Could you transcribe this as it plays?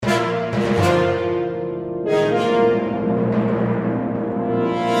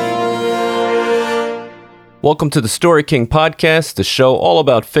Welcome to the Story King podcast, the show all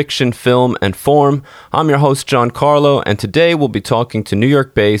about fiction, film, and form. I'm your host, John Carlo, and today we'll be talking to New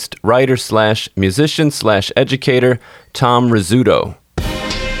York-based writer/musician/educator Tom Rizzuto.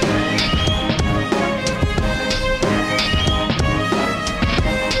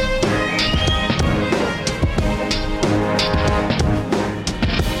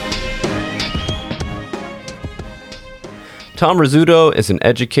 Tom Rizzuto is an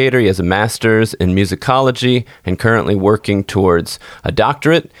educator. He has a master's in musicology and currently working towards a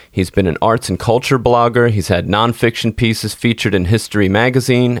doctorate. He's been an arts and culture blogger. He's had nonfiction pieces featured in History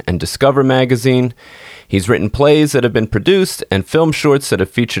Magazine and Discover Magazine. He's written plays that have been produced and film shorts that have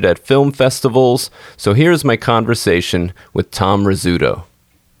featured at film festivals. So here's my conversation with Tom Rizzuto.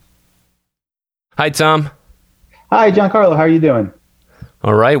 Hi, Tom. Hi, John Carlo. How are you doing?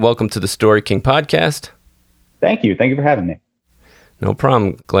 All right. Welcome to the Story King podcast. Thank you. Thank you for having me. No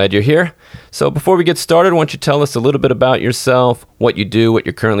problem. Glad you're here. So before we get started, why don't you tell us a little bit about yourself, what you do, what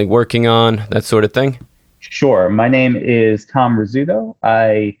you're currently working on, that sort of thing? Sure. My name is Tom Rizzuto.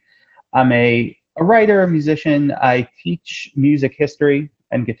 I'm a writer, a musician. I teach music history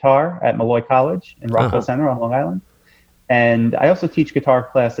and guitar at Malloy College in Rockville Center on Long Island. And I also teach guitar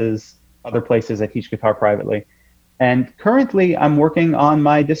classes other places. I teach guitar privately. And currently I'm working on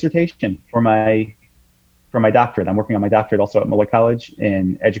my dissertation for my doctorate. I'm working on my doctorate also at Malloy College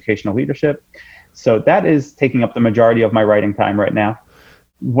in educational leadership. So that is taking up the majority of my writing time right now.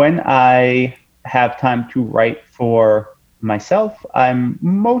 When I have time to write for myself, I'm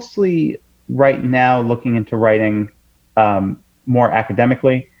mostly right now looking into writing more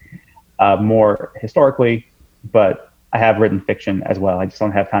academically, more historically, but I have written fiction as well. I just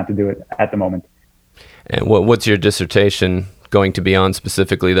don't have time to do it at the moment. And what's your dissertation going to be on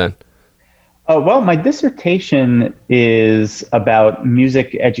specifically then? Well, my dissertation is about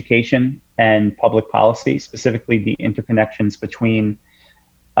music education and public policy, specifically the interconnections between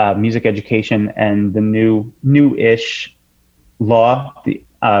music education and the new-ish law,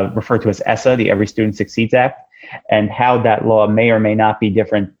 referred to as ESSA, the Every Student Succeeds Act, and how that law may or may not be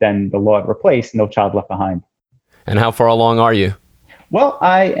different than the law it replaced, No Child Left Behind. And how far along are you? Well,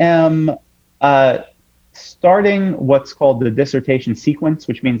 I am starting what's called the dissertation sequence,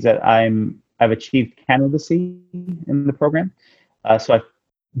 which means that I've achieved candidacy in the program. So I've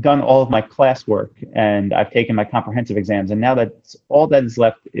done all of my classwork and I've taken my comprehensive exams. And now that's all that is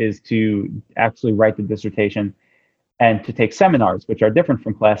left is to actually write the dissertation and to take seminars, which are different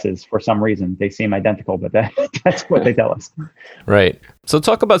from classes for some reason. They seem identical, but that's what they tell us. Right. So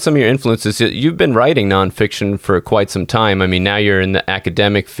talk about some of your influences. You've been writing nonfiction for quite some time. I mean, now you're in the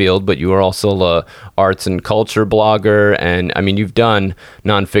academic field, but you are also an arts and culture blogger. And I mean, you've done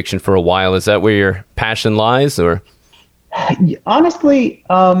nonfiction for a while. Is that where your passion lies, or? Honestly,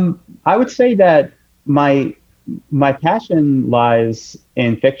 I would say that my passion lies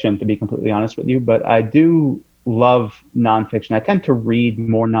in fiction, to be completely honest with you, but I do love nonfiction. I tend to read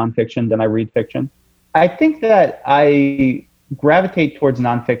more nonfiction than I read fiction. I think that I gravitate towards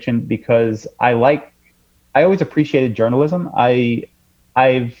nonfiction because I always appreciated journalism.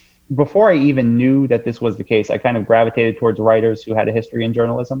 Before I even knew that this was the case, I kind of gravitated towards writers who had a history in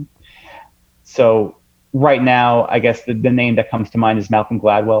journalism. So right now, I guess the name that comes to mind is Malcolm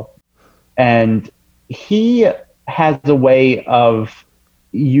Gladwell. And he has a way of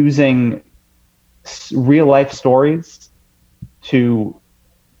using real life stories to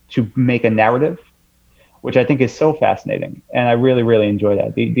make a narrative, which I think is so fascinating. And I really, really enjoy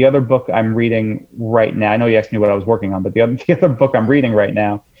that. The other book I'm reading right now, I know you asked me what I was working on, but the other book I'm reading right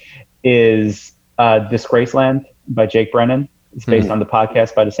now is Disgraceland by Jake Brennan. It's based on the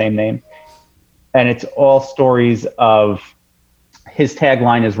podcast by the same name. And it's all stories of, his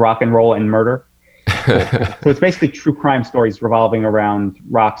tagline is rock and roll and murder. So it's basically true crime stories revolving around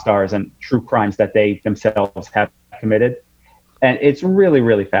rock stars and true crimes that they themselves have committed. And it's really,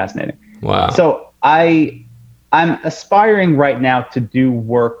 really fascinating. Wow. So I'm aspiring right now to do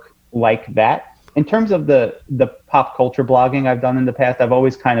work like that. In terms of the pop culture blogging I've done in the past, I've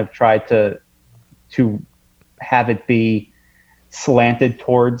always kind of tried to have it be slanted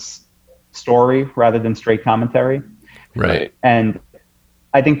towards story rather than straight commentary. Right. And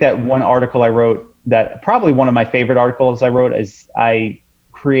I think that one article I wrote, that probably one of my favorite articles I wrote, is I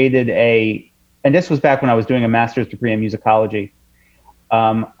created and this was back when I was doing a master's degree in musicology.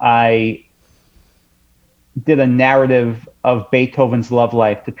 I did a narrative of Beethoven's love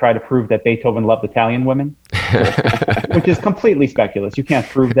life to try to prove that Beethoven loved Italian women, which is completely speculative. You can't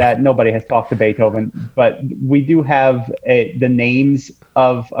prove that. Nobody has talked to Beethoven, but we do have the names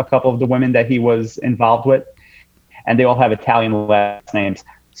of a couple of the women that he was involved with, and they all have Italian last names.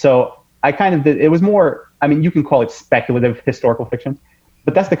 So I kind of did, it was more I mean, you can call it speculative historical fiction,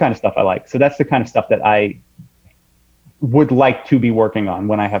 but that's the kind of stuff I like. So that's the kind of stuff that I would like to be working on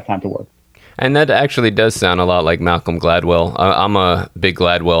when I have time to work. And that actually does sound a lot like Malcolm Gladwell. I'm a big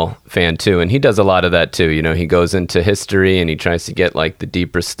Gladwell fan too, and he does a lot of that too. You know, he goes into history and he tries to get like the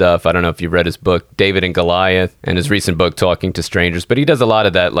deeper stuff. I don't know if you've read his book, David and Goliath, and his recent book, Talking to Strangers, but he does a lot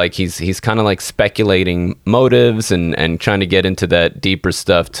of that. Like he's kind of like speculating motives and trying to get into that deeper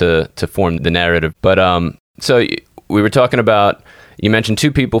stuff to form the narrative. But so we were talking about, you mentioned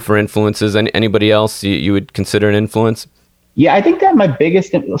two people for influences. Anybody else you would consider an influence? Yeah, I think that my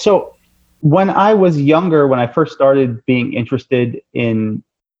biggest, so when I was younger, when I first started being interested in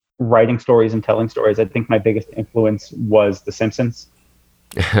writing stories and telling stories, I think my biggest influence was The Simpsons.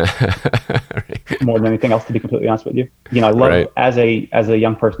 More than anything else, to be completely honest with you. You know, I love, as a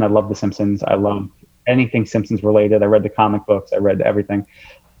young person, I love The Simpsons. I love anything Simpsons related. I read the comic books. I read everything.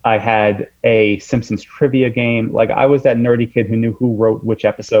 I had a Simpsons trivia game. Like, I was that nerdy kid who knew who wrote which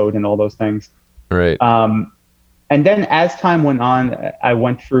episode and all those things. Right. And then as time went on, I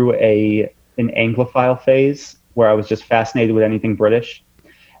went through an Anglophile phase where I was just fascinated with anything British.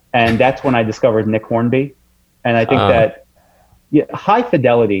 And that's when I discovered Nick Hornby. And I think that High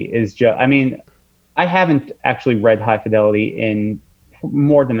Fidelity is just, I mean, I haven't actually read High Fidelity in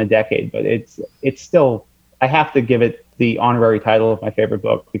more than a decade, but it's still, I have to give it the honorary title of my favorite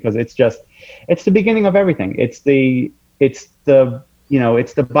book, because it's the beginning of everything. It's the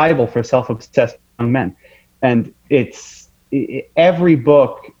Bible for self-obsessed young men. And every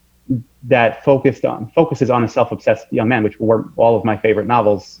book that focuses on a self-obsessed young man, which were all of my favorite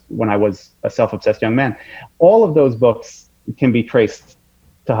novels when I was a self-obsessed young man. All of those books can be traced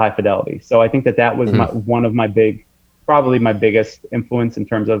to High Fidelity. So I think that was one of probably my biggest influence in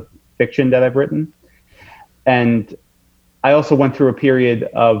terms of fiction that I've written. And I also went through a period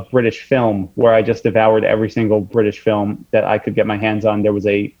of British film where I just devoured every single British film that I could get my hands on. There was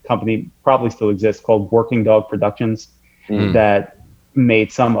a company, probably still exists, called Working Dog Productions that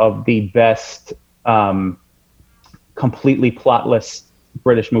made some of the best completely plotless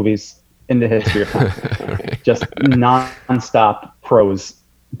British movies in the history of time. Just non-stop prose,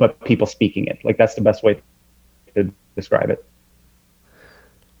 but people speaking it. Like, that's the best way to describe it.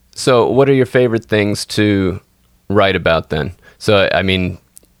 So what are your favorite things to write about then? So, I mean,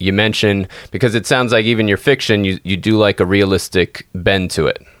 you mentioned, because it sounds like even your fiction, you do like a realistic bend to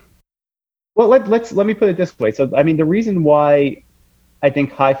it. Well, let me put it this way. So, I mean, the reason why I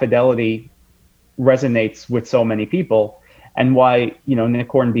think High Fidelity resonates with so many people, and why, you know, Nick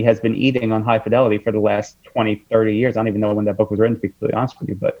Hornby has been eating on High Fidelity for the last 20, 30 years. I don't even know when that book was written, to be completely honest with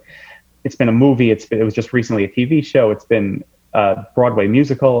you, but it's been a movie. It was just recently a TV show. It's been a Broadway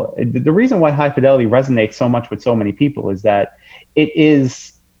musical. The reason why High Fidelity resonates so much with so many people is that it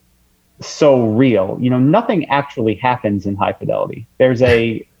is so real. You know, nothing actually happens in High Fidelity. There's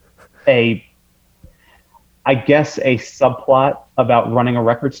I guess a subplot about running a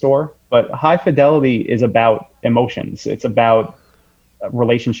record store, but High Fidelity is about emotions. It's about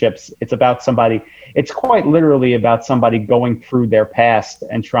relationships. It's about somebody. It's quite literally about somebody going through their past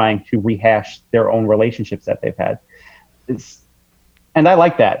and trying to rehash their own relationships that they've had. And I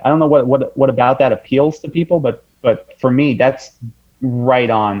like that. I don't know what about that appeals to people, but for me, that's right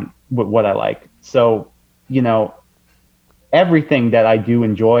on with what I like. So, you know, everything that I do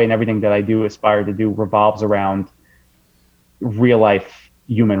enjoy and everything that I do aspire to do revolves around real life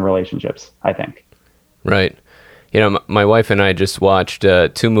human relationships, I think. Right. You know, my wife and I just watched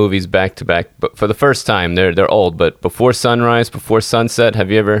 2 movies back to back, but for the first time. They're old, but Before Sunrise, Before Sunset. Have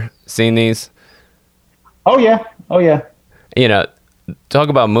you ever seen these? Oh yeah. You know, talk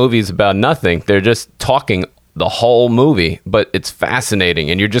about movies about nothing. They're just talking the whole movie, but it's fascinating,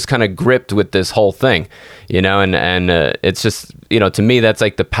 and you're just kind of gripped with this whole thing, you know, and it's just, you know, to me, that's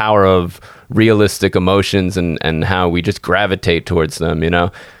like the power of realistic emotions and how we just gravitate towards them, you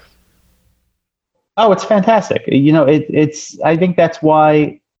know? Oh, it's fantastic. You know, I think that's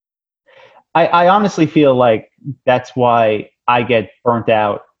why I honestly feel like that's why I get burnt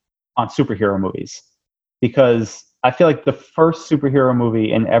out on superhero movies, because I feel like the first superhero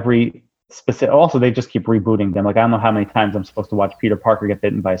movie in every specific, also they just keep rebooting them. Like, I don't know how many times I'm supposed to watch Peter Parker get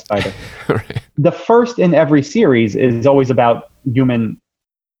bitten by a spider. Right. The first in every series is always about human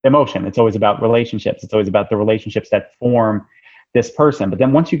emotion. It's always about relationships. It's always about the relationships that form this person. But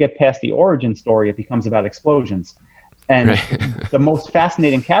then once you get past the origin story, it becomes about explosions. And the most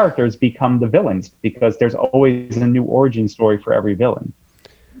fascinating characters become the villains, because there's always a new origin story for every villain.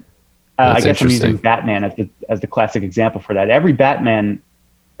 I guess I'm using Batman as the classic example for that. Every Batman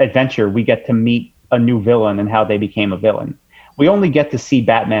adventure, we get to meet a new villain and how they became a villain. We only get to see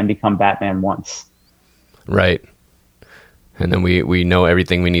Batman become Batman once. Right. And then we know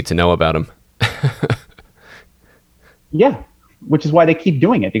everything we need to know about him. Yeah, which is why they keep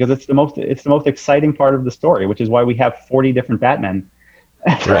doing it, because it's the most exciting part of the story, which is why we have 40 different Batmen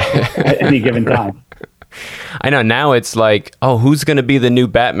at any given time. I know, now it's like, oh, who's going to be the new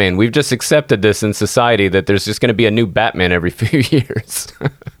Batman? We've just accepted this in society, that there's just going to be a new Batman every few years.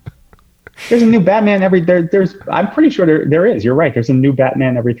 There's a new Batman there's I'm pretty sure there is. You're right. There's a new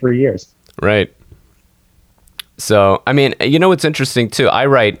Batman every 3 years. Right. So, I mean, you know what's interesting too? I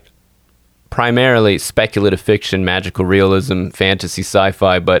write primarily speculative fiction, magical realism, fantasy,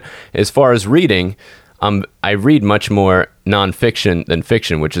 sci-fi, but as far as reading, I read much more nonfiction than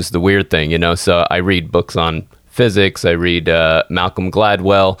fiction, which is the weird thing, you know? So I read books on physics, I read Malcolm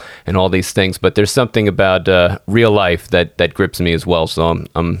Gladwell and all these things, but there's something about real life that grips me as well. So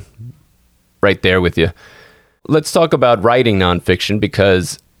I'm right there with you. Let's talk about writing nonfiction,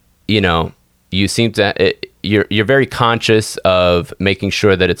 because, you know, you seem to... You're very conscious of making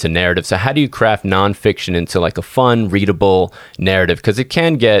sure that it's a narrative. So how do you craft nonfiction into like a fun, readable narrative? Because it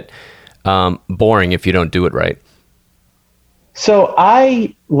can get boring if you don't do it right. So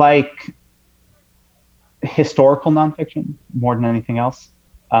I like historical nonfiction more than anything else.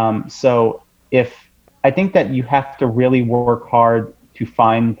 So I think that you have to really work hard to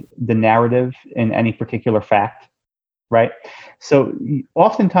find the narrative in any particular fact, right? So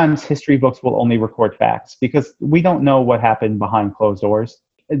oftentimes history books will only record facts because we don't know what happened behind closed doors.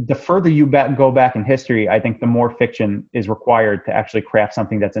 The further you go back in history, I think the more fiction is required to actually craft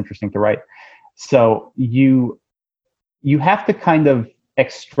something that's interesting to write. So you have to kind of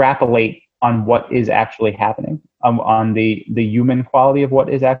extrapolate on what is actually happening, on the human quality of what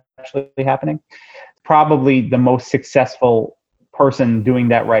is actually happening. Probably the most successful person doing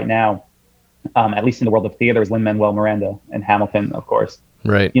that right now, at least in the world of theater, is Lin-Manuel Miranda and Hamilton, of course.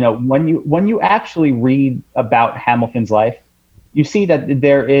 Right. You know, when you actually read about Hamilton's life, you see that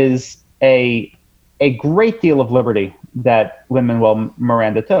there is a great deal of liberty that Lin-Manuel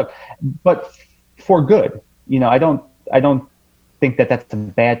Miranda took, but for good. You know, I don't think that that's a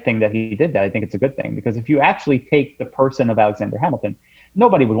bad thing that he did that. I think it's a good thing, because if you actually take the person of Alexander Hamilton,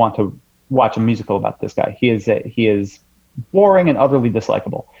 nobody would want to watch a musical about this guy. He is boring and utterly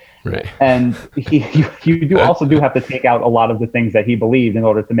dislikable. Right. And you also have to take out a lot of the things that he believed in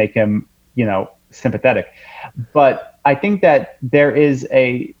order to make him, you know, sympathetic. But I think that there's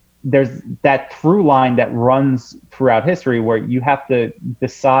that through line that runs throughout history, where you have to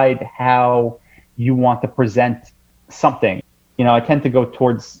decide how you want to present something. You know, I tend to go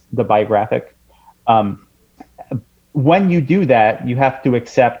towards the biographic. When you do that, you have to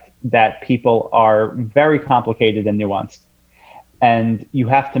accept that people are very complicated and nuanced. And you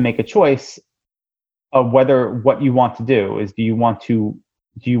have to make a choice of whether what you want to do is, do you want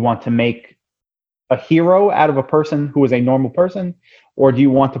to make a hero out of a person who is a normal person, or do you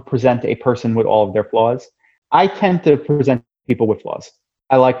want to present a person with all of their flaws? I tend to present people with flaws.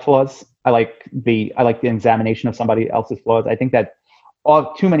 I like flaws. I like the examination of somebody else's flaws. I think that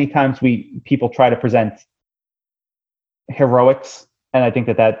too many times people try to present heroics, and I think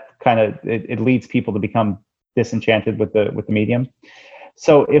that kind of it leads people to become disenchanted with the medium.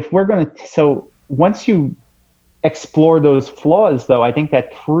 So once you explore those flaws, though, I think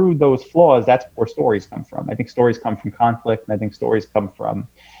that through those flaws, that's where stories come from. I think stories come from conflict, and I think stories come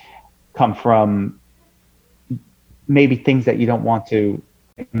from maybe things that you don't want to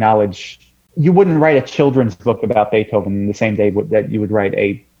acknowledge. You wouldn't write a children's book about Beethoven the same day that you would write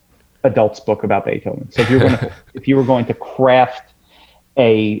a adult's book about Beethoven. So if you were going to craft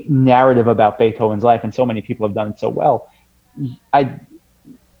a narrative about Beethoven's life, and so many people have done it so well,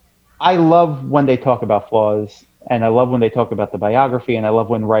 I love when they talk about flaws, and I love when they talk about the biography, and I love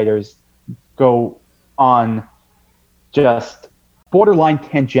when writers go on just borderline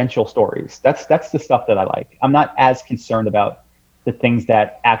tangential stories. That's the stuff that I like. I'm not as concerned about the things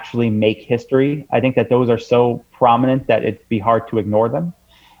that actually make history. I think that those are so prominent that it'd be hard to ignore them.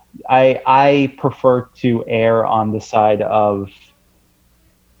 I prefer to err on the side of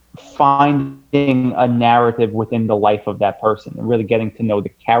finding a narrative within the life of that person and really getting to know the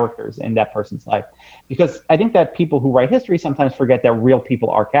characters in that person's life. Because I think that people who write history sometimes forget that real people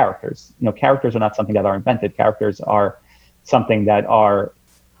are characters. You know, characters are not something that are invented. Characters are something that are,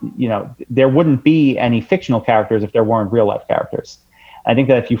 you know, there wouldn't be any fictional characters if there weren't real life characters. I think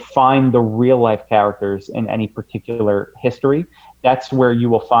that if you find the real life characters in any particular history, that's where you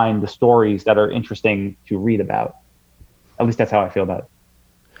will find the stories that are interesting to read about. At least that's how I feel about it.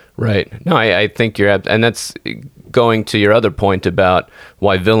 Right. No, I think and that's going to your other point about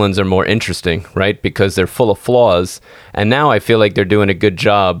why villains are more interesting, right? Because they're full of flaws. And now I feel like they're doing a good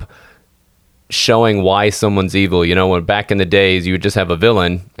job showing why someone's evil. You know, when back in the days you would just have a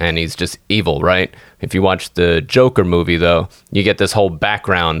villain and he's just evil, right? If you watch the Joker movie, though, you get this whole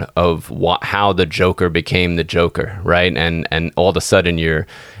background of how the Joker became the Joker, right? And all of a sudden you're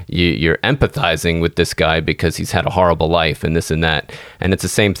empathizing with this guy because he's had a horrible life and this and that. And it's the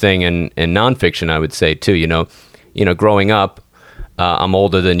same thing in nonfiction, I would say too. You know, growing up, I'm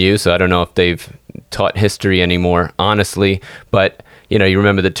older than you, so I don't know if they've taught history anymore, honestly, but you know, you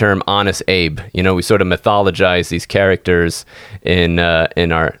remember the term Honest Abe. You know, we sort of mythologize these characters in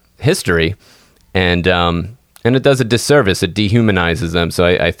our history, and it does a disservice. It dehumanizes them. So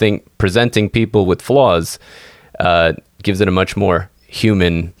I think presenting people with flaws gives it a much more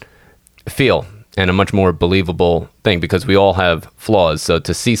human feel and a much more believable thing, because we all have flaws. So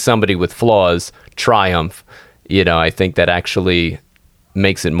to see somebody with flaws triumph, you know, I think that actually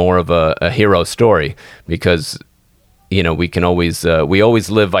makes it more of a hero story, because you know, we always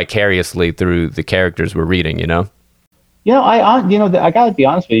live vicariously through the characters we're reading, you know? You know, I gotta be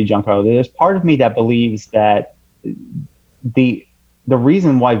honest with you, Giancarlo. There's part of me that believes that the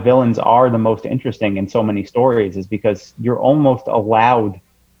reason why villains are the most interesting in so many stories is because you're almost allowed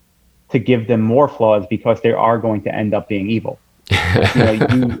to give them more flaws because they are going to end up being evil.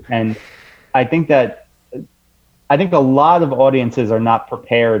 And I think a lot of audiences are not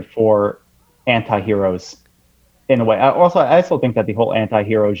prepared for anti-heroes. In a way, I still think that the whole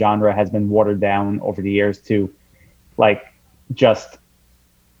anti-hero genre has been watered down over the years to, like, just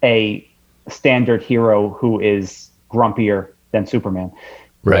a standard hero who is grumpier than Superman.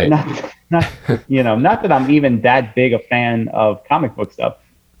 Right. Not that I'm even that big a fan of comic book stuff,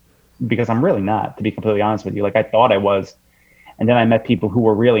 because I'm really not, to be completely honest with you. Like, I thought I was, and then I met people who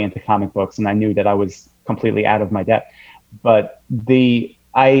were really into comic books, and I knew that I was completely out of my depth. But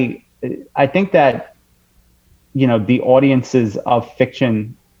I think that, you know, the audiences of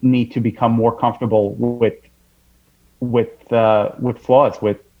fiction need to become more comfortable with flaws,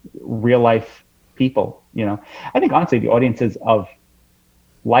 with real life people. You know, I think honestly, the audiences of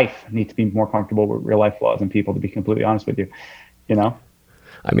life need to be more comfortable with real life flaws and people, to be completely honest with you. You know,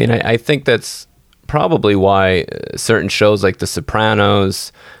 I mean, I think that's probably why certain shows like The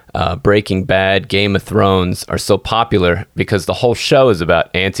Sopranos, Breaking Bad, Game of Thrones are so popular, because the whole show is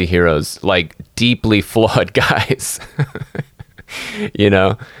about anti-heroes, like deeply flawed guys, you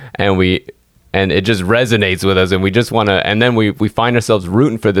know, and it just resonates with us, and we just want to, and then we find ourselves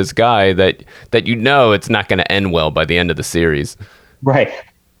rooting for this guy that you know it's not going to end well by the end of the series. Right.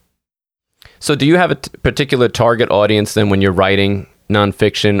 So do you have a particular target audience then when you're writing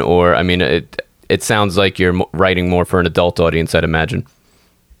nonfiction, or, I mean, it sounds like you're writing more for an adult audience, I'd imagine.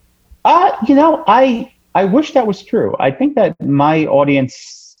 You know, I wish that was true. I think that my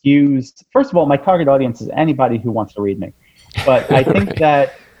audience skews, first of all, my target audience is anybody who wants to read me. But I think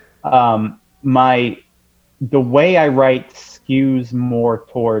that the way I write skews more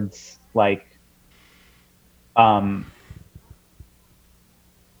towards like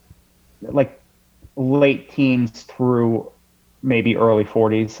late teens through maybe early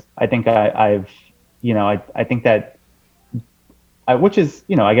 40s. I think I think that which is,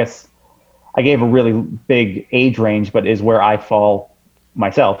 you know, I guess I gave a really big age range, but is where I fall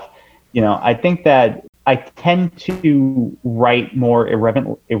myself. You know, I think that I tend to write more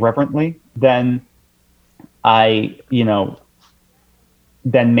irreverently than than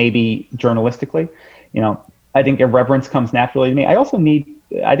maybe journalistically. You know, I think irreverence comes naturally to me.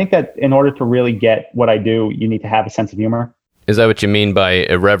 I think that in order to really get what I do, you need to have a sense of humor. Is that what you mean by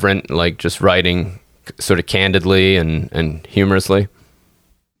irreverent, like just writing sort of candidly and humorously?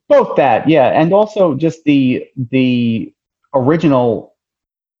 Both that, yeah, and also just the original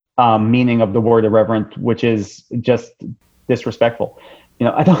meaning of the word irreverent, which is just disrespectful. You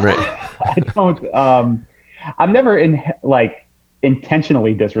know, I don't, right. I'm never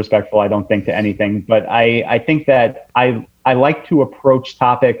intentionally disrespectful, I don't think, to anything, but I think that I like to approach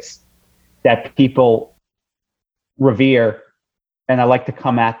topics that people revere, and I like to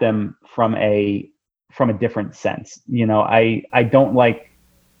come at them from a different sense. You know, I don't like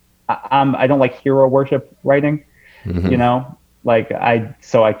hero worship writing. Mm-hmm. You know,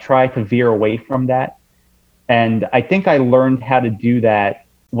 so I try to veer away from that. And I think I learned how to do that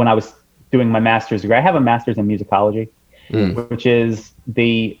when I was doing my master's degree. I have a master's in musicology, which is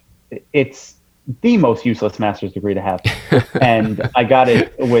it's the most useless master's degree to have. And I got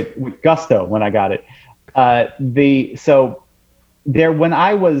it with gusto when I got it. When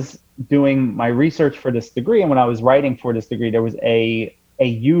I was doing my research for this degree and when I was writing for this degree, there was a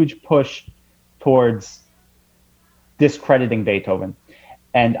huge push towards discrediting Beethoven.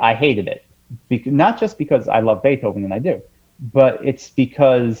 And I hated it. Not just because I love Beethoven, and I do, but it's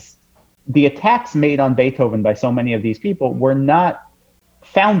because the attacks made on Beethoven by so many of these people were not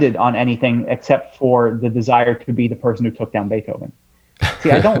founded on anything except for the desire to be the person who took down Beethoven.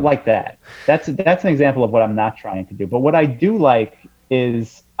 See, I don't like that. That's an example of what I'm not trying to do. But what I do like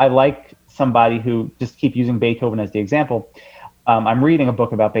is I like somebody who, just keep using Beethoven as the example. I'm reading a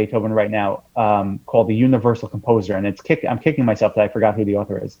book about Beethoven right now called The Universal Composer, and I'm kicking myself that I forgot who the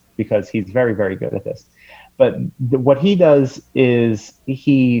author is because he's very, very good at this. But what he does is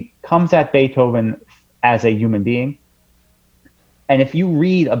he comes at Beethoven as a human being. And if you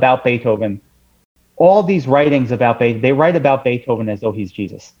read about Beethoven, all these writings about Beethoven, they write about Beethoven as though he's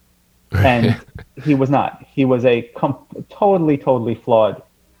Jesus. And he was not. He was a totally, totally flawed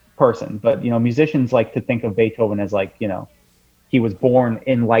person. But, musicians like to think of Beethoven as like, he was born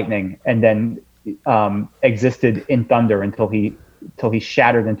in lightning and then existed in thunder until he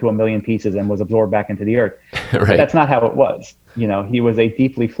shattered into a million pieces and was absorbed back into the earth. Right. But that's not how it was. He was a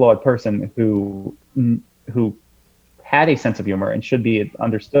deeply flawed person who had a sense of humor and should be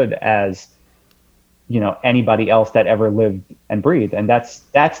understood as, anybody else that ever lived and breathed. And that's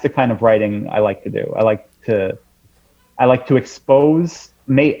the kind of writing I like to do. I like to expose.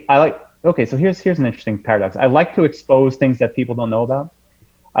 Okay, so here's an interesting paradox. I like to expose things that people don't know about.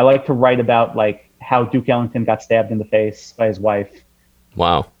 I like to write about like how Duke Ellington got stabbed in the face by his wife.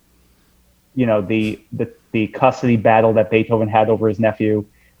 Wow. The custody battle that Beethoven had over his nephew,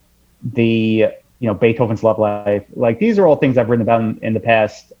 Beethoven's love life. Like, these are all things I've written about in the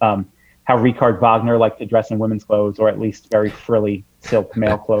past. How Richard Wagner liked to dress in women's clothes, or at least very frilly silk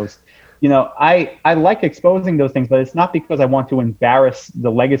male clothes. I like exposing those things, but it's not because I want to embarrass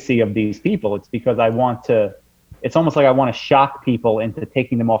the legacy of these people. It's because it's almost like I want to shock people into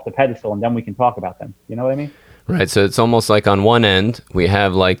taking them off the pedestal, and then we can talk about them. You know what I mean? Right. So it's almost like on one end, we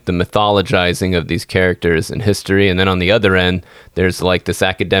have like the mythologizing of these characters in history. And then on the other end, there's like this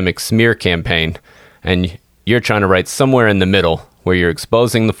academic smear campaign. And you're trying to write somewhere in the middle where you're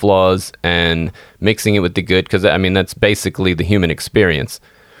exposing the flaws and mixing it with the good. Because, that's basically the human experience.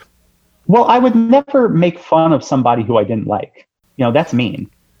 Well, I would never make fun of somebody who I didn't like. That's mean.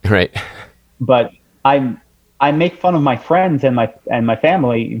 Right. But I make fun of my friends and my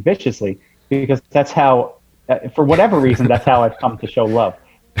family viciously, because that's how, for whatever reason, that's how I've come to show love.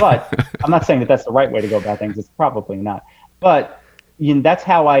 But I'm not saying that that's the right way to go about things. It's probably not. But that's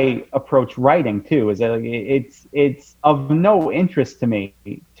how I approach writing too. Is that it's of no interest to me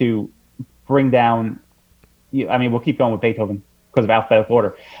to bring down. We'll keep going with Beethoven because of alphabetical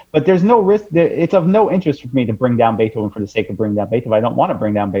order. But there's no risk. It's of no interest for me to bring down Beethoven for the sake of bringing down Beethoven. I don't want to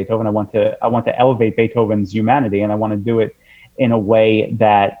bring down Beethoven. I want to elevate Beethoven's humanity, and I want to do it in a way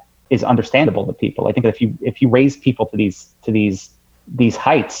that is understandable to people. I think that if you raise people to these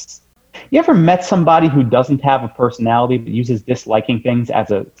heights. You ever met somebody who doesn't have a personality but uses disliking things as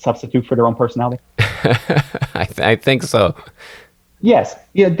a substitute for their own personality? I think so. Yes.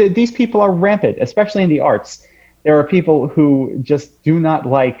 These people are rampant, especially in the arts. There are people who just do not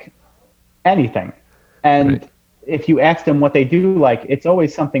like anything. And right. If you ask them what they do like, it's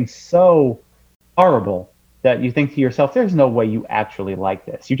always something so horrible that you think to yourself, there's no way you actually like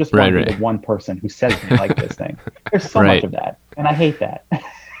this. You just want to be the one person who says you like this thing. There's so much of that. And I hate that.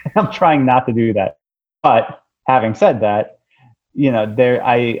 I'm trying not to do that. But having said that,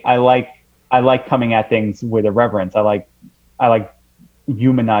 I like coming at things with irreverence. I like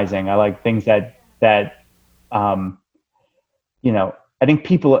humanizing. I like things that I think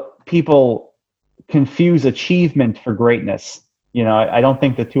people confuse achievement for greatness. I don't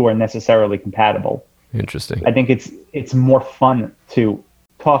think the two are necessarily compatible. Interesting. I think it's more fun to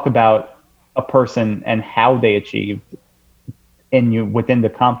talk about a person and how they achieved within the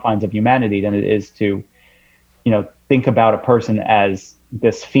confines of humanity than it is to, think about a person as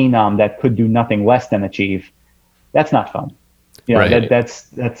this phenom that could do nothing less than achieve. That's not fun. Right.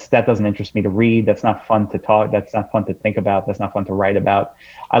 That doesn't interest me to read. That's not fun to talk. That's not fun to think about. That's not fun to write about.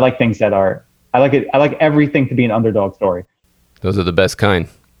 I like things that are. I like everything to be an underdog story. Those are the best kind.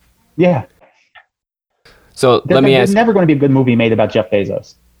 Yeah. So let me ask. There's never going to be a good movie made about Jeff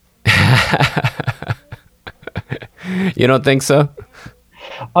Bezos. You don't think so?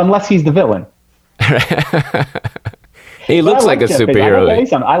 Unless he's the villain. He looks like a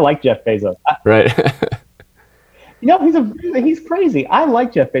superhero. I like Jeff Bezos. Right. He's crazy. I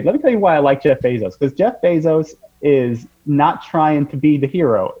like Jeff Bezos. Let me tell you why I like Jeff Bezos. Because Jeff Bezos is not trying to be the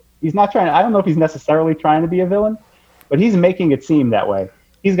hero. He's not trying. I don't know if he's necessarily trying to be a villain, but he's making it seem that way.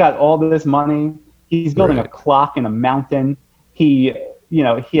 He's got all this money. He's building a clock in a mountain. He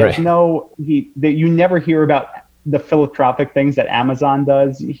has you never hear about the philanthropic things that Amazon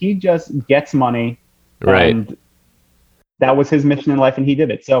does. He just gets money. Right. And that was his mission in life, and he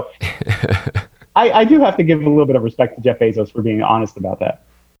did it. So I do have to give a little bit of respect to Jeff Bezos for being honest about that.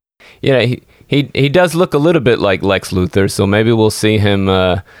 Yeah, he does look a little bit like Lex Luthor, so maybe we'll see him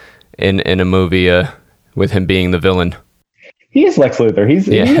in a movie with him being the villain. He is Lex Luthor. He is,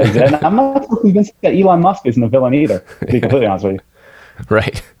 and I'm not so convinced that Elon Musk isn't a villain either, to be completely honest with you.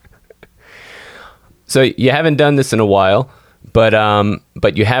 Right. So you haven't done this in a while, but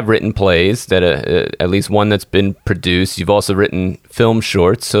you have written plays that at least one that's been produced. You've also written film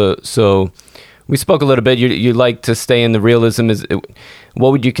shorts. So we spoke a little bit. You like to stay in the realism.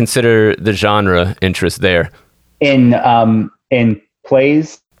 What would you consider the genre interest there? In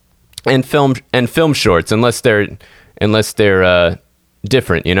plays and film shorts, unless they're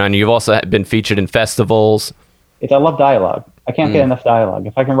different, and you've also been featured in festivals. I love dialogue. I can't get enough dialogue.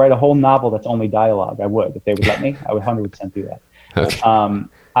 If I can write a whole novel that's only dialogue, I would. If they would let me, I would 100% do that. Okay.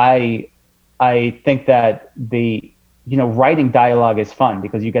 I think that writing dialogue is fun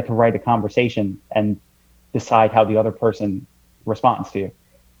because you get to write a conversation and decide how the other person responds to you,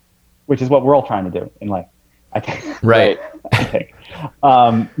 which is what we're all trying to do in life, I think. Right. I think.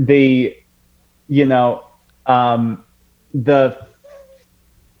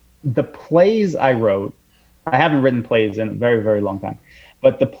 The plays I wrote, I haven't written plays in a very, very long time,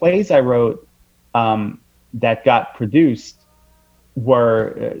 but the plays I wrote that got produced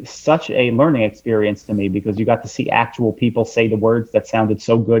were such a learning experience to me because you got to see actual people say the words that sounded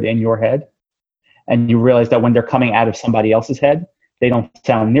so good in your head. And you realize that when they're coming out of somebody else's head, they don't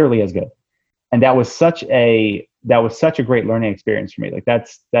sound nearly as good. And that was such a great learning experience for me. Like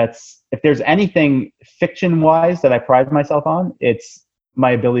that's if there's anything fiction wise that I pride myself on, it's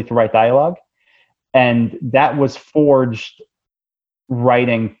my ability to write dialogue. And that was forged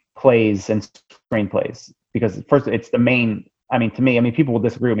writing plays and screenplays because first it's the main, to me, people will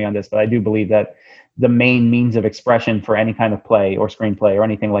disagree with me on this, but I do believe that the main means of expression for any kind of play or screenplay or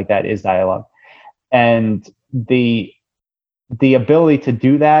anything like that is dialogue. And the ability to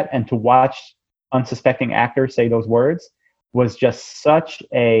do that and to watch unsuspecting actors say those words was just such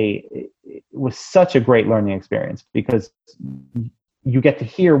a great learning experience because you get to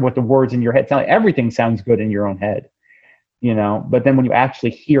hear what the words in your head sound like. Everything sounds good in your own head, but then when you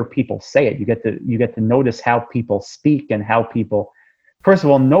actually hear people say it, you get to notice how people speak and how people, first of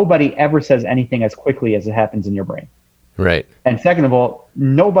all, nobody ever says anything as quickly as it happens in your brain. Right. And second of all,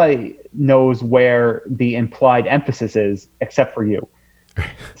 nobody knows where the implied emphasis is except for you.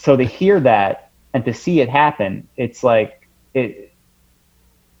 So to hear that and to see it happen, it's like it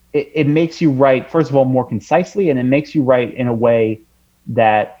makes you write, first of all, more concisely, and it makes you write in a way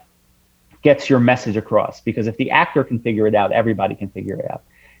that gets your message across. Because if the actor can figure it out, everybody can figure it out.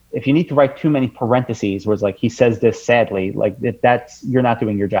 If you need to write too many parentheses where it's like, he says this sadly, like you're not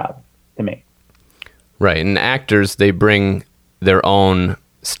doing your job to me. Right. And actors, they bring their own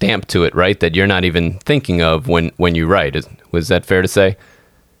stamp to it, right? That you're not even thinking of when you write. Was that fair to say?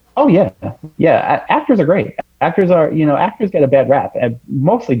 Oh, yeah. Yeah. Actors are great. Actors get a bad rap, and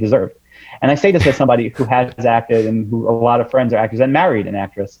mostly deserved. And I say this as somebody who has acted and who a lot of friends are actors and married an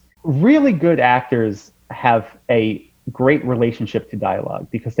actress. Really good actors have a great relationship to dialogue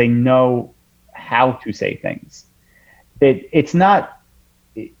because they know how to say things. It's not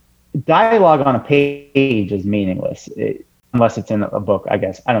dialogue on a page is meaningless unless it's in a book, I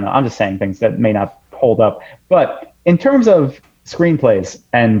guess. I don't know. I'm just saying things that may not hold up. But in terms of screenplays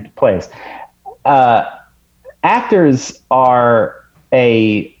and plays, actors are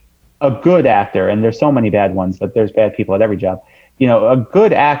a good actor, and there's so many bad ones, but there's bad people at every job. A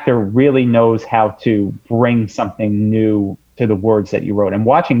good actor really knows how to bring something new to the words that you wrote. And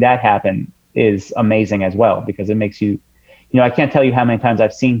watching that happen is amazing as well, because it makes you, I can't tell you how many times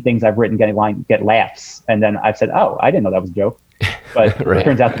I've seen things I've written get laughs. And then I've said, oh, I didn't know that was a joke. But right. It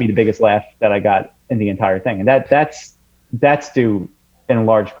turns out to be the biggest laugh that I got in the entire thing. And that's due in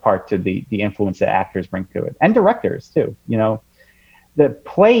large part to the influence that actors bring to it, and directors too. The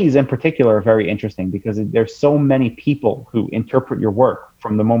plays in particular are very interesting because there's so many people who interpret your work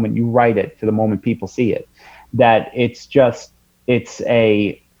from the moment you write it to the moment people see it, that it's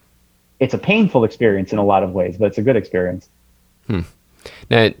a painful experience in a lot of ways, but it's a good experience.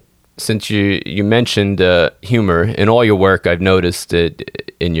 Now, since you mentioned humor in all your work, I've noticed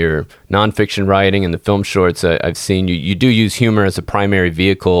it in your nonfiction writing and the film shorts. I've seen you do use humor as a primary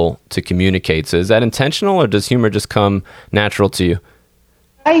vehicle to communicate. So is that intentional, or does humor just come natural to you?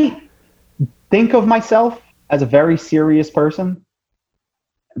 I think of myself as a very serious person,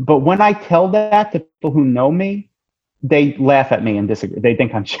 but when I tell that to people who know me, they laugh at me and disagree. They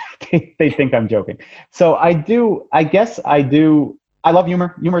think I'm joking. So I guess I do I love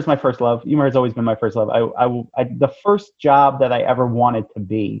humor. Humor is my first love. Humor has always been my first love. The first job that I ever wanted to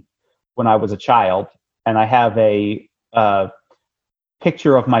be when I was a child, and I have a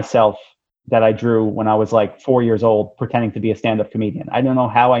picture of myself that I drew when I was like 4 years old, pretending to be a stand-up comedian. I don't know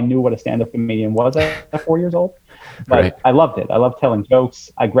how I knew what a stand-up comedian was at 4 years old, but right. I loved it. I loved telling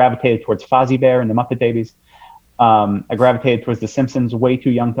jokes. I gravitated towards Fozzie Bear and the Muppet Babies. I gravitated towards The Simpsons, way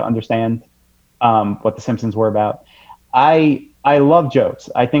too young to understand what The Simpsons were about. I love jokes.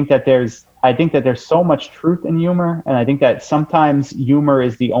 I think that there's so much truth in humor, and I think that sometimes humor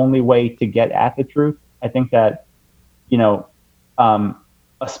is the only way to get at the truth. I think that,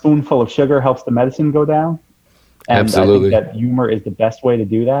 a spoonful of sugar helps the medicine go down. And absolutely. I think that humor is the best way to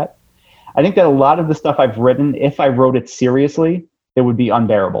do that. I think that a lot of the stuff I've written, if I wrote it seriously, it would be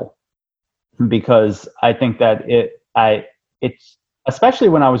unbearable, because I think that it's especially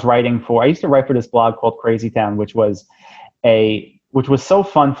when I was writing I used to write for this blog called Crazy Town, which was so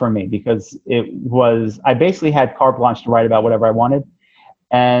fun for me, because I basically had carte blanche to write about whatever I wanted.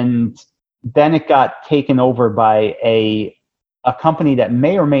 And then it got taken over by a company that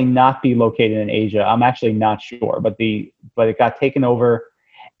may or may not be located in Asia. I'm actually not sure, but it got taken over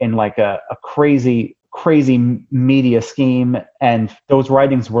in like a crazy media scheme, and those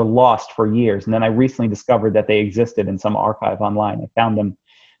writings were lost for years. And then I recently discovered that they existed in some archive online. I found them.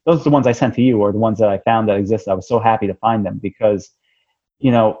 Those are the ones I sent to you, or the ones that I found that exist. I was so happy to find them, because,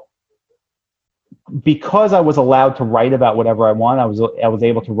 because I was allowed to write about whatever I want, I was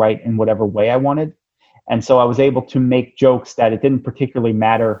able to write in whatever way I wanted. And so I was able to make jokes that it didn't particularly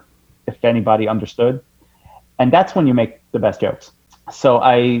matter if anybody understood. And that's when you make the best jokes. So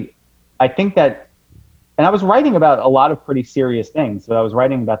I think that, and I was writing about a lot of pretty serious things, but I was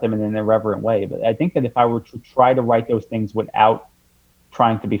writing about them in an irreverent way. But I think that if I were to try to write those things without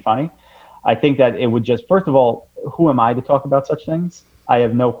trying to be funny, I think that it would just, first of all, who am I to talk about such things? I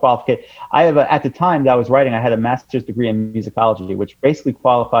have no qualification. At the time that I was writing, I had a master's degree in musicology, which basically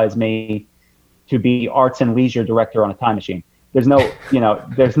qualifies me to be arts and leisure director on a time machine.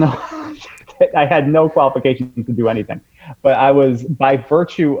 I had no qualifications to do anything, but I was, by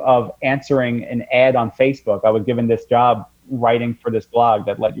virtue of answering an ad on Facebook, I was given this job writing for this blog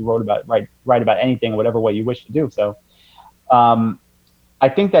that let you write about anything, whatever way you wish to do. So, I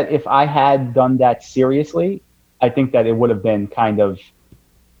think that if I had done that seriously, I think that it would have been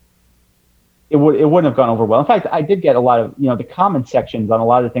it wouldn't have gone over well. In fact, I did get a lot of, the comment sections on a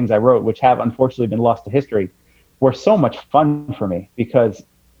lot of the things I wrote, which have unfortunately been lost to history, were so much fun for me, because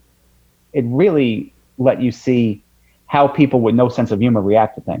it really let you see how people with no sense of humor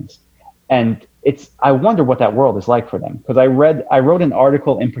react to things. And I wonder what that world is like for them. Because I wrote an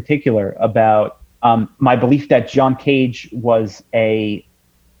article in particular about my belief that John Cage was a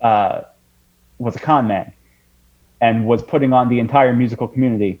con man and was putting on the entire musical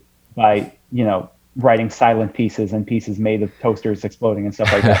community by, writing silent pieces and pieces made of toasters exploding and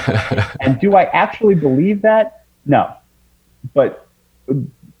stuff like that. And do I actually believe that? No. But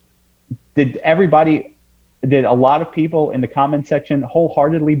did a lot of people in the comment section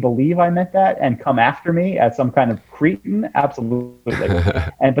wholeheartedly believe I meant that and come after me as some kind of cretin? Absolutely.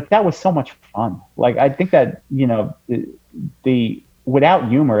 But that was so much fun. Like, I think that, without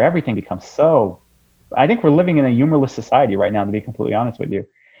humor, everything becomes I think we're living in a humorless society right now, to be completely honest with you.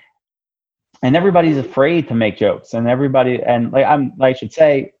 And everybody's afraid to make jokes, and I should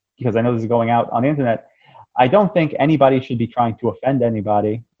say, because I know this is going out on the internet, I don't think anybody should be trying to offend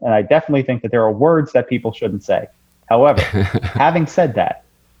anybody. And I definitely think that there are words that people shouldn't say. However, having said that,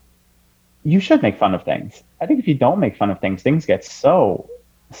 you should make fun of things. I think if you don't make fun of things, things get so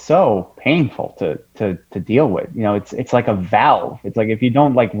painful to deal with. It's like a valve. It's like if you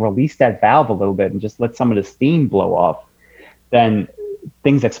don't release that valve a little bit and just let some of the steam blow off, then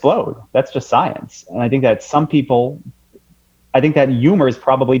things explode. That's just science. And I think that humor is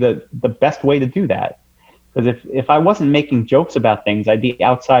probably the best way to do that. Because if I wasn't making jokes about things, I'd be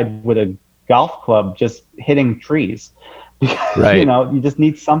outside with a golf club just hitting trees. Right. You just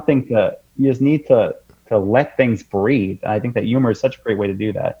need to let things breathe. And I think that humor is such a great way to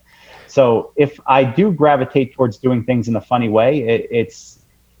do that. So if I do gravitate towards doing things in a funny way, it's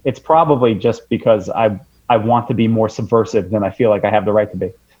probably just because I want to be more subversive than I feel like I have the right to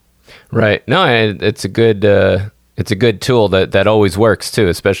be. Right. No, it's a good tool that always works too,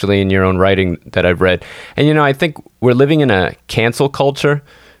 especially in your own writing that I've read. And I think we're living in a cancel culture,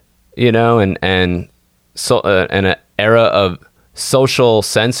 and so in an era of social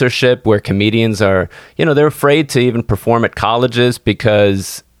censorship where comedians are, they're afraid to even perform at colleges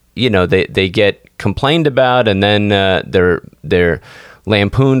because they get complained about, and then they're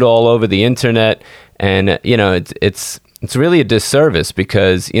lampooned all over the internet. And it's it's really a disservice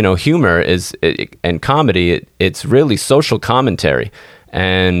because, humor and comedy, it's really social commentary.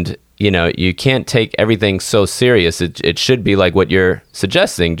 And, you can't take everything so serious. It should be like what you're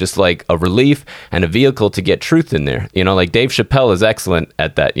suggesting, just like a relief and a vehicle to get truth in there. Like Dave Chappelle is excellent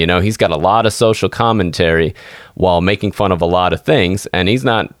at that. He's got a lot of social commentary while making fun of a lot of things. And he's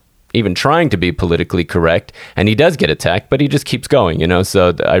not even trying to be politically correct, and he does get attacked, but he just keeps going,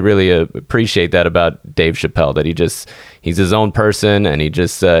 so I really appreciate that about Dave Chappelle, that he's his own person, and he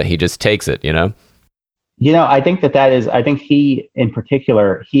just takes it. I think I think he in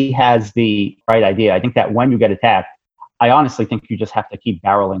particular, he has the right idea. I think that when you get attacked, I honestly think you just have to keep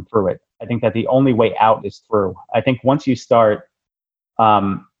barreling through it. I think that the only way out is through. I think once you start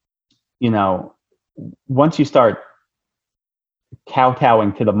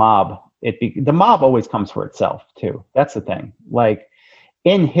kowtowing to the mob, the mob always comes for itself too. That's the thing. Like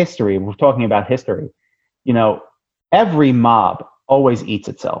in history, we're talking about history, every mob always eats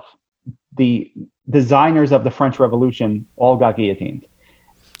itself. The designers of the French Revolution all got guillotined,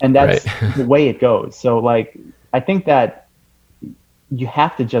 and that's right. The way it goes. So like, I think that you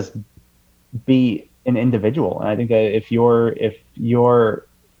have to just be an individual. And I think that if your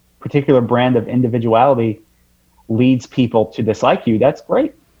particular brand of individuality leads people to dislike you, that's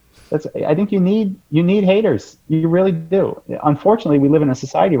great. I think you need haters. You really do. Unfortunately, we live in a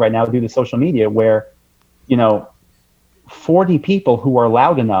society right now due to social media where, 40 people who are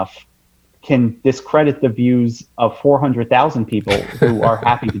loud enough can discredit the views of 400,000 people who are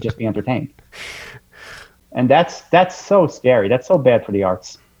happy to just be entertained. And that's so scary. That's so bad for the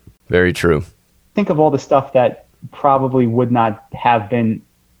arts. Very true. Think of all the stuff that probably would not have been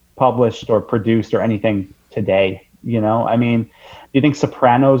published or produced or anything today. I mean, do you think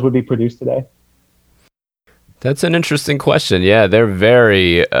Sopranos would be produced today? That's an interesting question. Yeah, they're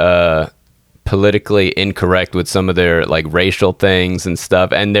very politically incorrect with some of their like racial things and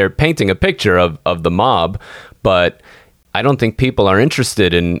stuff, and they're painting a picture of the mob, but I don't think people are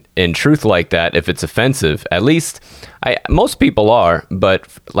interested in truth like that if it's offensive. At least most people are, but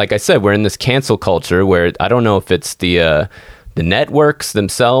like I said, we're in this cancel culture where I don't know if it's the networks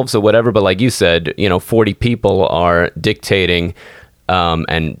themselves or whatever, but like you said, 40 people are dictating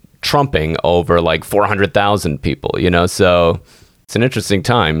and trumping over like 400,000 people, so it's an interesting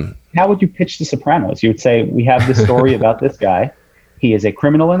time. How would you pitch The Sopranos? You would say, we have this story about this guy. He is a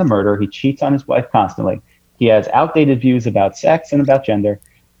criminal and a murderer. He cheats on his wife constantly. He has outdated views about sex and about gender,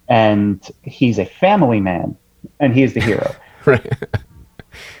 and he's a family man, and he is the hero. Right.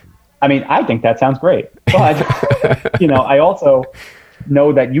 I mean, I think that sounds great. But, I also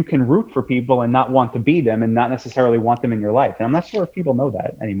know that you can root for people and not want to be them and not necessarily want them in your life. And I'm not sure if people know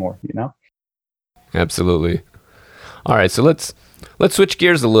that anymore, Absolutely. All right, so let's switch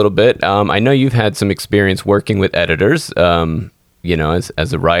gears a little bit. I know you've had some experience working with editors.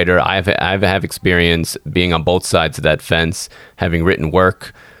 As a writer, I have experience being on both sides of that fence, having written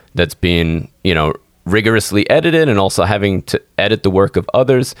work that's been, rigorously edited and also having to edit the work of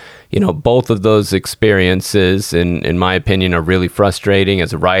others. Both of those experiences, in my opinion, are really frustrating.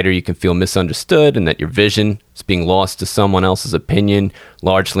 As a writer, you can feel misunderstood and that your vision is being lost to someone else's opinion,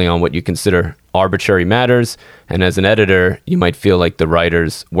 largely on what you consider arbitrary matters. And as an editor, you might feel like the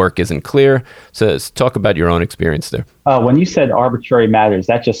writer's work isn't clear. So let's talk about your own experience there. When you said arbitrary matters,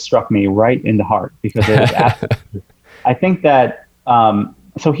 that just struck me right in the heart, because it is absolutely, I think that,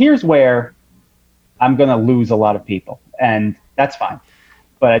 so here's where I'm going to lose a lot of people, and that's fine.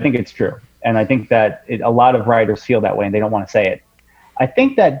 But I think it's true. And I think that a lot of writers feel that way and they don't want to say it. I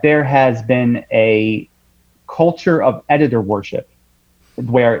think that there has been a culture of editor worship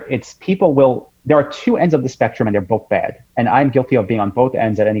where there are two ends of the spectrum and they're both bad. And I'm guilty of being on both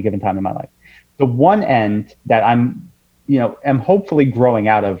ends at any given time in my life. The one end that am hopefully growing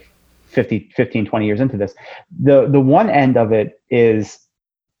out of 15, 20 years into this, the one end of it is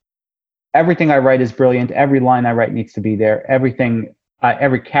everything I write is brilliant. Every line I write needs to be there. Every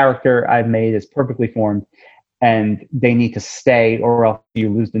character I've made is perfectly formed, and they need to stay, or else you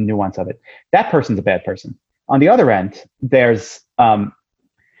lose the nuance of it. That person's a bad person. On the other end, there's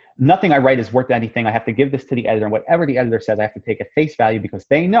nothing I write is worth anything. I have to give this to the editor, and whatever the editor says, I have to take at face value because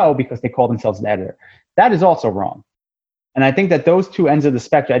they call themselves an editor. That is also wrong. And I think that those two ends of the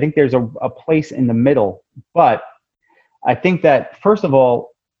spectrum, I think there's a place in the middle. But I think that, first of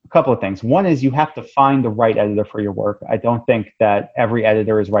all, a couple of things. One is you have to find the right editor for your work. I don't think that every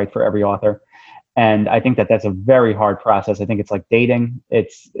editor is right for every author. And I think that that's a very hard process. I think it's like dating.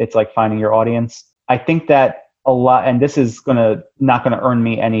 It's like finding your audience. I think that a lot, and this is not gonna earn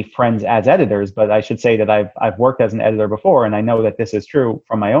me any friends as editors, but I should say that I've worked as an editor before, and I know that this is true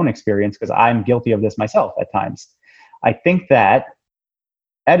from my own experience because I'm guilty of this myself at times. I think that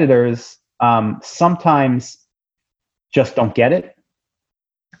editors sometimes just don't get it.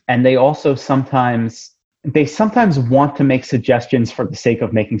 And they also sometimes want to make suggestions for the sake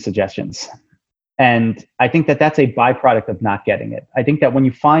of making suggestions. And I think that that's a byproduct of not getting it. I think that when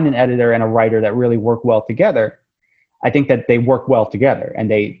you find an editor and a writer that really work well together, I think that they work well together and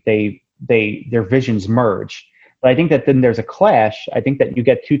their visions merge. But I think that then there's a clash. I think that you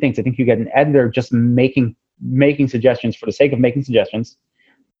get two things. I think you get an editor just making suggestions for the sake of making suggestions,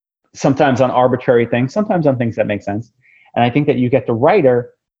 sometimes on arbitrary things, sometimes on things that make sense. And I think that you get the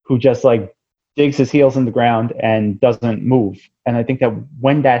writer who just like digs his heels in the ground and doesn't move. And I think that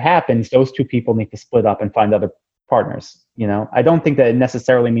when that happens, those two people need to split up and find other partners. You know, I don't think that it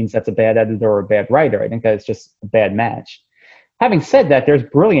necessarily means that's a bad editor or a bad writer. I think that it's just a bad match. Having said that, there's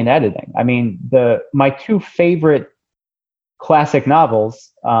brilliant editing. I mean, my two favorite classic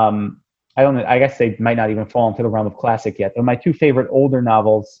novels, I guess they might not even fall into the realm of classic yet, but my two favorite older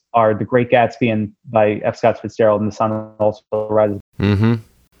novels are The Great Gatsby by F. Scott Fitzgerald and The Sun Also Rises. Mm-hmm.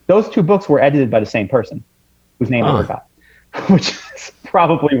 Those two books were edited by the same person, whose name I forgot, which is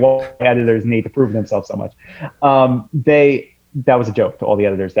probably why editors need to prove themselves so much. That was a joke to all the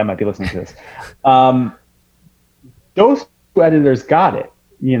editors that might be listening to this. Those two editors got it,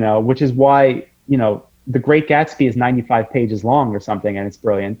 you know, which is why, you know, The Great Gatsby is 95 pages long or something, and it's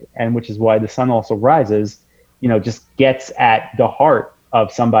brilliant, and which is why The Sun Also Rises, you know, just gets at the heart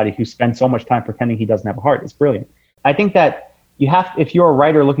of somebody who spends so much time pretending he doesn't have a heart. It's brilliant. I think that if you're a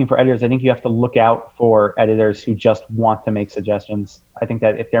writer looking for editors, I think you have to look out for editors who just want to make suggestions. I think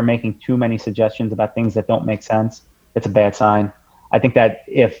that if they're making too many suggestions about things that don't make sense, it's a bad sign. I think that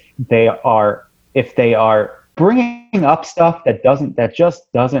if they are bringing up stuff that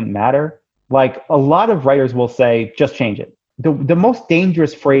just doesn't matter, like a lot of writers will say, just change it. The most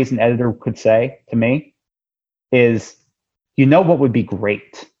dangerous phrase an editor could say to me is, you know what would be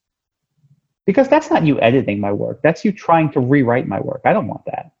great? Because that's not you editing my work. That's you trying to rewrite my work. I don't want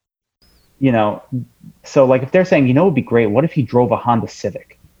that. You know, so like if they're saying, you know, it would be great, what if he drove a Honda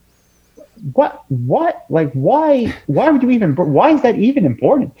Civic? What? Like, why would you even, why is that even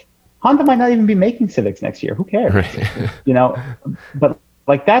important? Honda might not even be making Civics next year. Who cares? Right. You know, but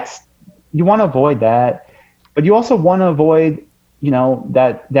like you want to avoid that, but you also want to avoid, you know,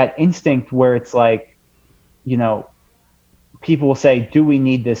 that instinct where it's like, you know, people will say, do we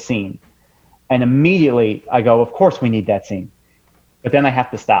need this scene? And immediately I go, of course we need that scene. But then I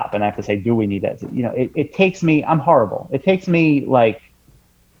have to stop and I have to say, do we need that? You know, it takes me, I'm horrible. It takes me like,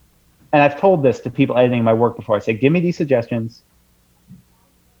 and I've told this to people editing my work before. I say, give me these suggestions,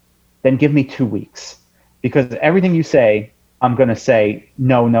 then give me 2 weeks. Because everything you say, I'm going to say,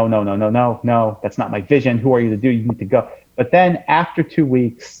 no, that's not my vision. Who are you to do? You need to go. But then after 2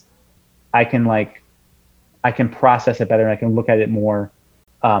 weeks, I can process it better and I can look at it more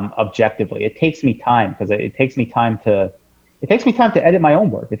objectively. It takes me time because it takes me time to edit my own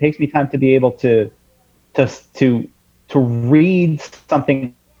work. It takes me time to be able to read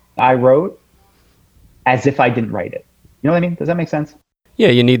something I wrote as if I didn't write it. You know what I mean? Does that make sense? Yeah,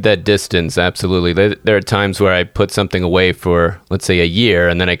 you need that distance. Absolutely. There are times where I put something away for, let's say, a year,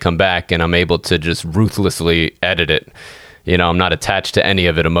 and then I come back and I'm able to just ruthlessly edit it. You know, I'm not attached to any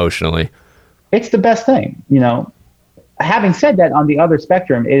of it emotionally. It's the best thing, you know. Having said that, on the other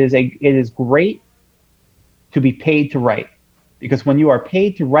spectrum, it is great to be paid to write, because when you are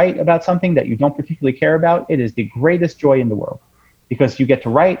paid to write about something that you don't particularly care about, it is the greatest joy in the world, because you get to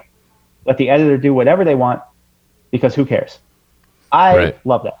write, let the editor do whatever they want, because who cares? I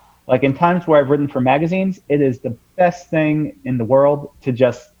love that. Like in times where I've written for magazines, it is the best thing in the world to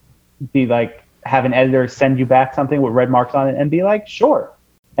just be like, have an editor send you back something with red marks on it and be like, sure.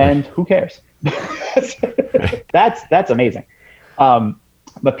 And who cares? That's amazing. But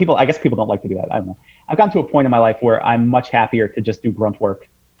I guess people don't like to do that. I don't know. I've gotten to a point in my life where I'm much happier to just do grunt work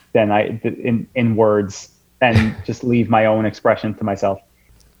than in words and just leave my own expression to myself.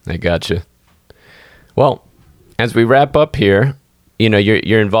 I gotcha. Well, as we wrap up here, you know,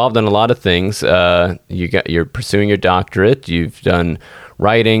 you're involved in a lot of things. You're pursuing your doctorate. You've done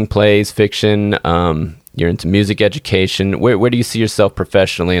writing, plays, fiction. You're into music education. Where do you see yourself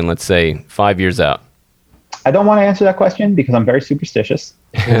professionally in, let's say, 5 years out? I don't want to answer that question because I'm very superstitious.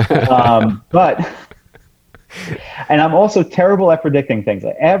 But and I'm also terrible at predicting things.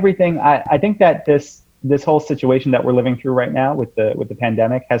 Like everything. I think that this whole situation that we're living through right now with the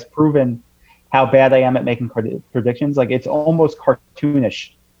pandemic has proven how bad I am at making predictions. Like it's almost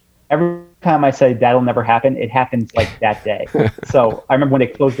cartoonish. Every time I say that'll never happen, it happens like that day. So I remember when they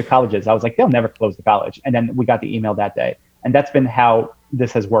closed the colleges, I was like, they'll never close the college. And then we got the email that day. And that's been how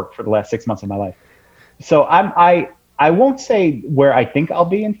this has worked for the last 6 months of my life. So I I won't say where I think I'll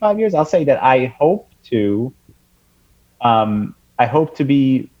be in 5 years. I'll say that I hope to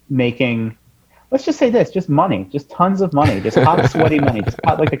be making, let's just say this, just money, just tons of money, just hot, sweaty money, just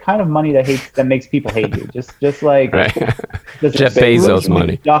hot, like the kind of money that makes people hate you. Just like Right. just Jeff Bezos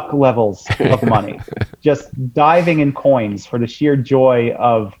money. Duck levels of money, just diving in coins for the sheer joy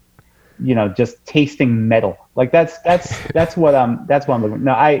of, just tasting metal. Like that's what I'm looking.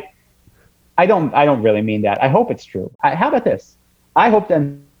 No, I don't really mean that. I hope it's true. How about this? I hope that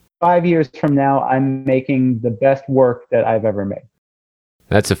in 5 years from now, I'm making the best work that I've ever made.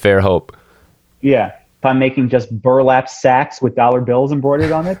 That's a fair hope. Yeah. If I'm making just burlap sacks with dollar bills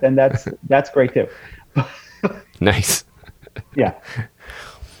embroidered on it, then that's great too. Nice. Yeah.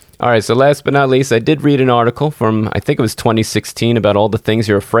 All right. So last but not least, I did read an article from, I think it was 2016, about all the things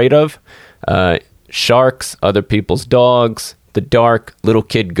you're afraid of. Sharks, other people's dogs, the dark, little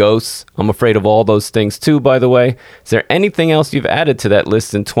kid ghosts. I'm afraid of all those things too, by the way. Is there anything else you've added to that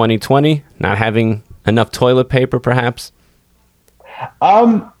list in 2020? Not having enough toilet paper, perhaps?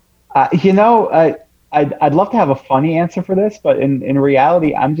 I'd love to have a funny answer for this, but in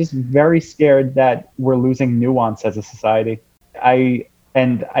reality, I'm just very scared that we're losing nuance as a society. I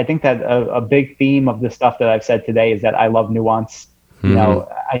think that a big theme of the stuff that I've said today is that I love nuance.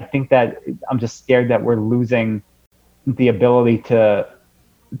 Mm-hmm. I think that I'm just scared that we're losing the ability to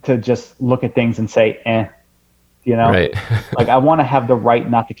just look at things and say, Right. Like I want to have the right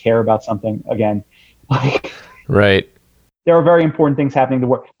not to care about something again. Like, right. there are very important things happening in the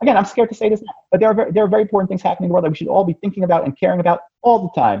world. Again, I'm scared to say this now, but there are very important things happening in the world that we should all be thinking about and caring about all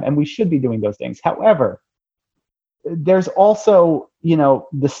the time, and we should be doing those things. However, there's also,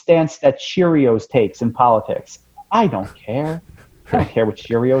 the stance that Cheerios takes in politics. I don't care. I don't care what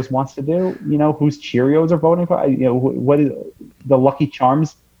Cheerios wants to do. Whose Cheerios are voting for. What is the Lucky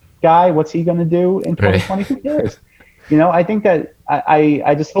Charms guy? What's he going to do in 2020? Who cares? I think that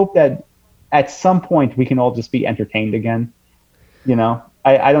I just hope that at some point we can all just be entertained again.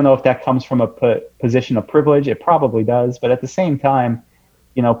 I don't know if that comes from a position of privilege. It probably does, but at the same time,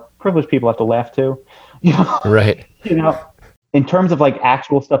 privileged people have to laugh too. Right. In terms of like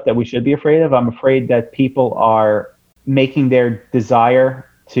actual stuff that we should be afraid of, I'm afraid that people are making their desire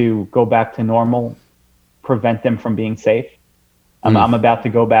to go back to normal prevent them from being safe. I'm about to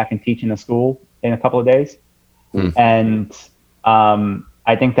go back and teach in a school in a couple of days. And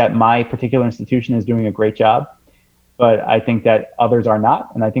I think that my particular institution is doing a great job, but I think that others are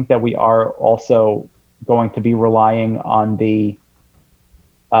not. And I think that we are also going to be relying on the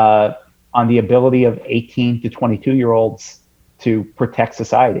ability of 18 to 22-year-olds to protect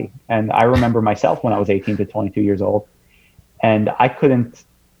society. And I remember myself when I was 18 to 22 years old, and I couldn't,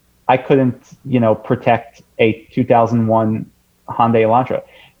 protect a 2001 Hyundai Elantra,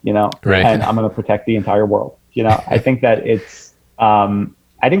 right. And I'm going to protect the entire world. I think that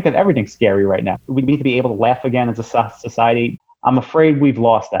I think that everything's scary right now. We need to be able to laugh again as a society. I'm afraid we've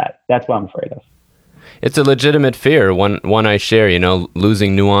lost that. That's what I'm afraid of. It's a legitimate fear, one I share,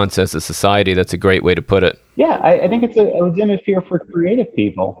 losing nuance as a society. That's a great way to put it. Yeah, I think it's a legitimate fear for creative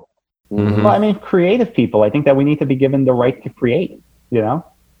people. Mm-hmm. Well, I mean, creative people, I think that we need to be given the right to create,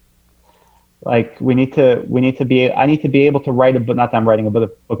 Like I need to be able to write a book, not that I'm writing a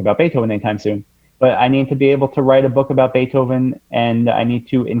book about Beethoven anytime soon, but I need to be able to write a book about Beethoven, and I need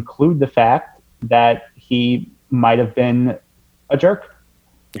to include the fact that he might have been a jerk.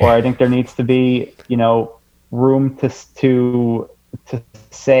 Or I think there needs to be, room to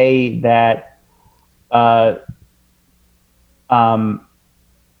say that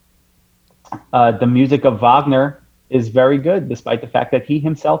the music of Wagner is very good, despite the fact that he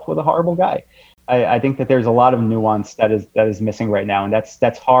himself was a horrible guy. I think that there's a lot of nuance that is missing right now, and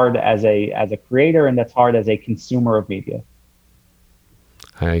that's hard as a creator, and that's hard as a consumer of media.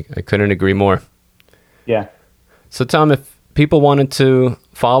 I couldn't agree more. Yeah. So Tom, if people wanted to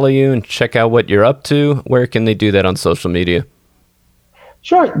follow you and check out what you're up to, where can they do that on social media?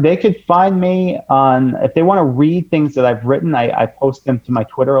 Sure. They could find me on, if they want to read things that I've written, I post them to my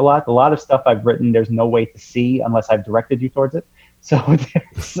Twitter a lot. A lot of stuff I've written, there's no way to see unless I've directed you towards it. So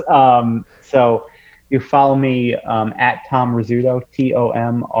so you follow me at Tom Rizzuto,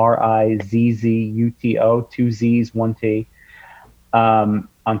 TOMRIZZUTO, 2 Z's, 1 T. On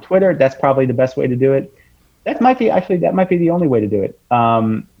Twitter, that's probably the best way to do it. That might be the only way to do it.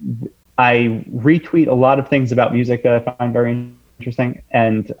 I retweet a lot of things about music that I find very interesting,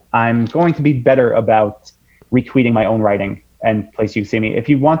 and I'm going to be better about retweeting my own writing and place you to see me. If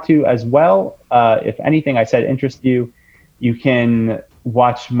you want to as well, if anything I said interests you, you can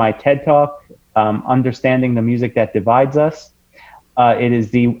watch my TED Talk, Understanding the Music That Divides Us. It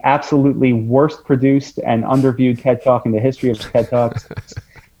is the absolutely worst produced and underviewed TED Talk in the history of TED Talks.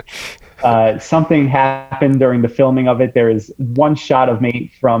 Something happened during the filming of it. There is one shot of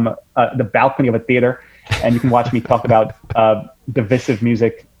me from the balcony of a theater, and you can watch me talk about divisive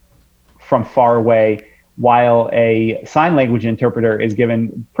music from far away, while a sign language interpreter is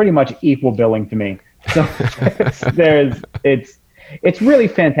given pretty much equal billing to me. So it's really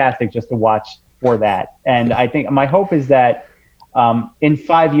fantastic just to watch for that. And I think my hope is that in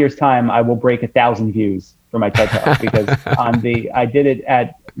 5 years' time, I will break 1,000 views for my TED Talk, because I did it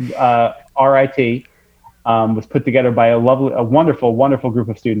at RIT, was put together by a wonderful, wonderful group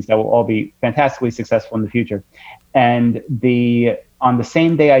of students that will all be fantastically successful in the future. And on the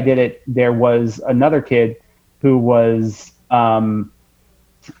same day I did it, there was another kid who was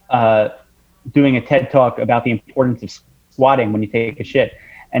doing a TED Talk about the importance of squatting when you take a shit.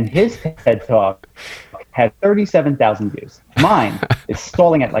 And his TED Talk had 37,000 views. Mine is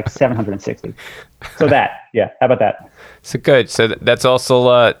stalling at like 760. So how about that? So good. So that's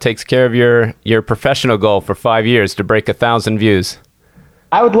also takes care of your professional goal for 5 years to break 1,000 views.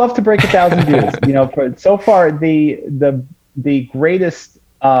 I would love to break 1,000 views. So far the greatest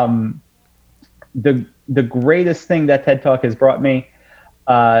the greatest thing that TED Talk has brought me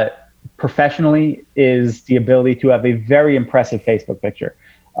professionally is the ability to have a very impressive Facebook picture.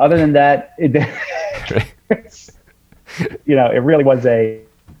 Other than that, it really was a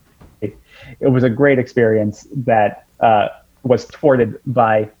great experience that was thwarted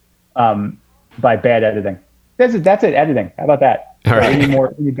by bad editing. That's it, editing. How about that? All right. We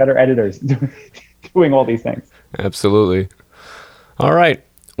need better editors doing all these things. Absolutely. All right.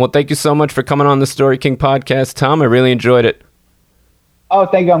 Well, thank you so much for coming on the Story King podcast, Tom. I really enjoyed it. Oh,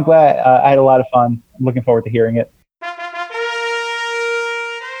 thank you. I'm glad. I had a lot of fun. I'm looking forward to hearing it.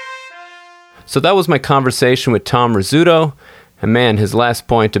 So that was my conversation with Tom Rizzuto. And man, his last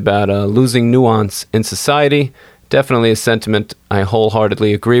point about losing nuance in society, definitely a sentiment I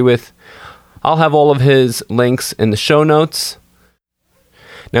wholeheartedly agree with. I'll have all of his links in the show notes.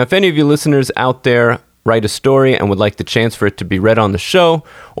 Now, if any of you listeners out there write a story and would like the chance for it to be read on the show,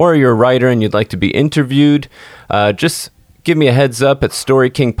 or you're a writer and you'd like to be interviewed, just give me a heads up at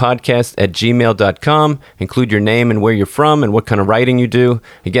storykingpodcast@gmail.com. Include your name and where you're from and what kind of writing you do.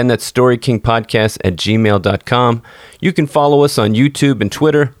 Again, that's storykingpodcast@gmail.com. You can follow us on YouTube and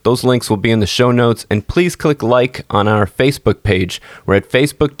Twitter. Those links will be in the show notes. And please click like on our Facebook page. We're at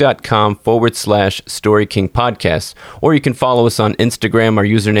facebook.com/storykingpodcast. Or you can follow us on Instagram. Our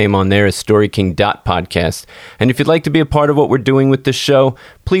username on there is storyking.podcast. And if you'd like to be a part of what we're doing with this show,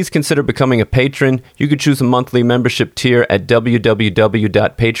 please consider becoming a patron. You could choose a monthly membership tier at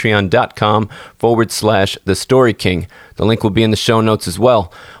www.patreon.com/TheStoryKing. The link will be in the show notes as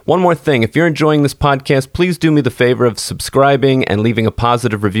well. One more thing, if you're enjoying this podcast, please do me the favor of subscribing and leaving a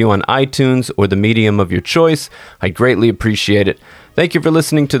positive review on iTunes or the medium of your choice. I'd greatly appreciate it. Thank you for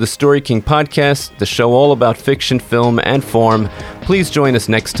listening to the Story King podcast, the show all about fiction, film, and form. Please join us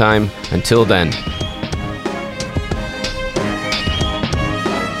next time. Until then.